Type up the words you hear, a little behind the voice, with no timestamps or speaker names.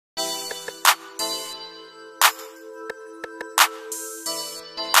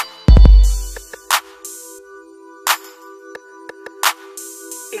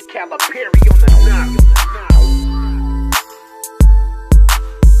Calipari on the knock.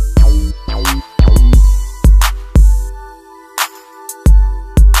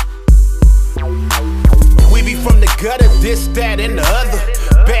 We be from the gutter, this, that, and the other.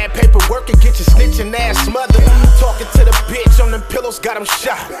 Bad paperwork and get your snitching ass smothered. Talking to the bitch on them pillows, got him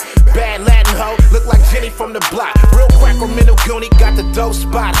shot. Bad Latin hoe, look like Jenny from the block. Real Quackermental Goonie, got the dope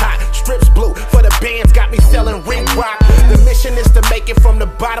spot hot. Strips blue for the bands, got me selling ring rock. The mission is to make it from the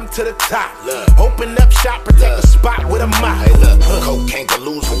bottom to the top. Open up shop, protect the spot with a mop. Hey look, cocaine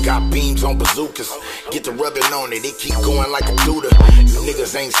loser, got beams on bazookas. Get the rubbing on it, they keep going like a duder. You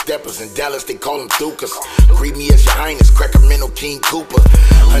niggas ain't steppers, in Dallas they call them thukas. Greet me as your highness, Quackermental King Cooper.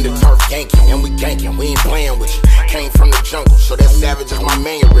 Under turf Yankee, and we ganking, we ain't playing with you. Came from the jungle, so that savage is my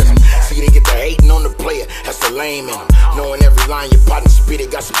mannerism. See they get the hating on the player, that's the lame in them. Knowing every line your partner spit,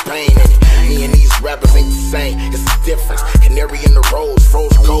 it got some pain in it. Me and these rappers ain't the same, it's a difference. Canary in the rose,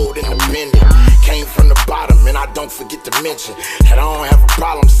 froze cold, independent. Came from the bottom, and I don't forget to mention that I don't have a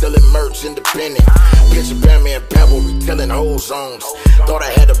problem selling merch independent. Picture Bama and Pebble, retailing whole zones. Thought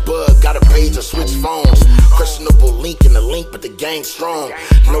I had a bug, got a page, I switched phones. Questionable link in the link, but the gang's strong.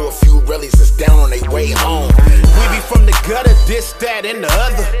 Know a few rallies that's down on their way home. We be from the gutter, this, that, and the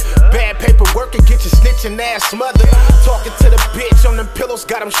other. Bad paperwork and get your snitching ass smothered. Talking to the bitch on them pillows,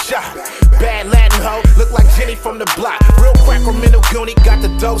 got him shot. Bad Latin hoe, look like Jenny from the block. Real Quackermental Goonie, got the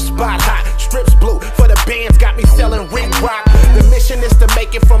dope spot hot. Strips blue for the bands, got me selling ring rock. The mission is to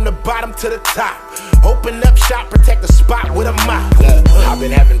make it from the bottom to the top. Open up shop, protect the spot with a mop. Look, I've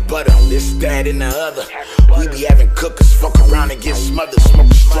been having butter, this, that, and the other. We be having cookers, fuck around and get smothered.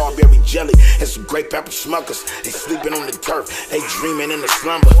 Smoking strawberry jelly and some grape apple smuckers. They sleeping on the turf, they dreaming in the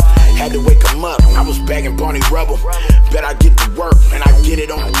slumber. Had to wake them up, I was bagging Barney rubber. Bet I get to work, and I get it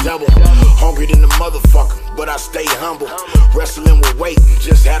on the double. Hungry than the motherfucker, but I stay humble. Wrestling with weight,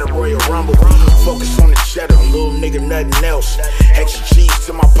 just had a Royal Rumble. Focus on the cheddar, little nigga, nothing else. Extra cheese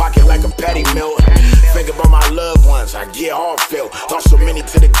to my pocket like a patty melt. Think about my loved ones, I get heartfelt. Thought so many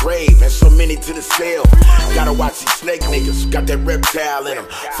to the grave and so many to the cell. Gotta watch these snake niggas, got that reptile in them.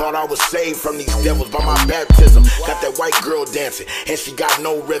 Thought I was saved from these devils by my baptism. Got that white girl dancing, and she got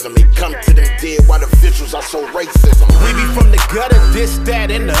no rhythm. It come to them dead white officials, I show racism. We be from the gutter, this,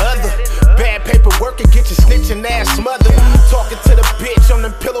 that, and the other. Bad paperwork and get your snitching ass smothered. Talking to the bitch on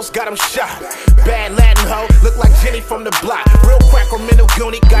them pillows, got him shot. Bad Latin hoe, look like Jenny from the block. Real Quackermental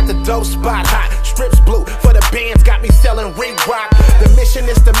Goonie, got the dope spot hot. Strips blue for the bands, got me selling ring rock. The mission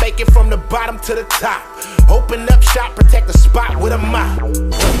is to make it from the bottom to the top. Open up shop, protect the spot with a mop.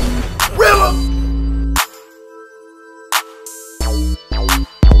 Rilla!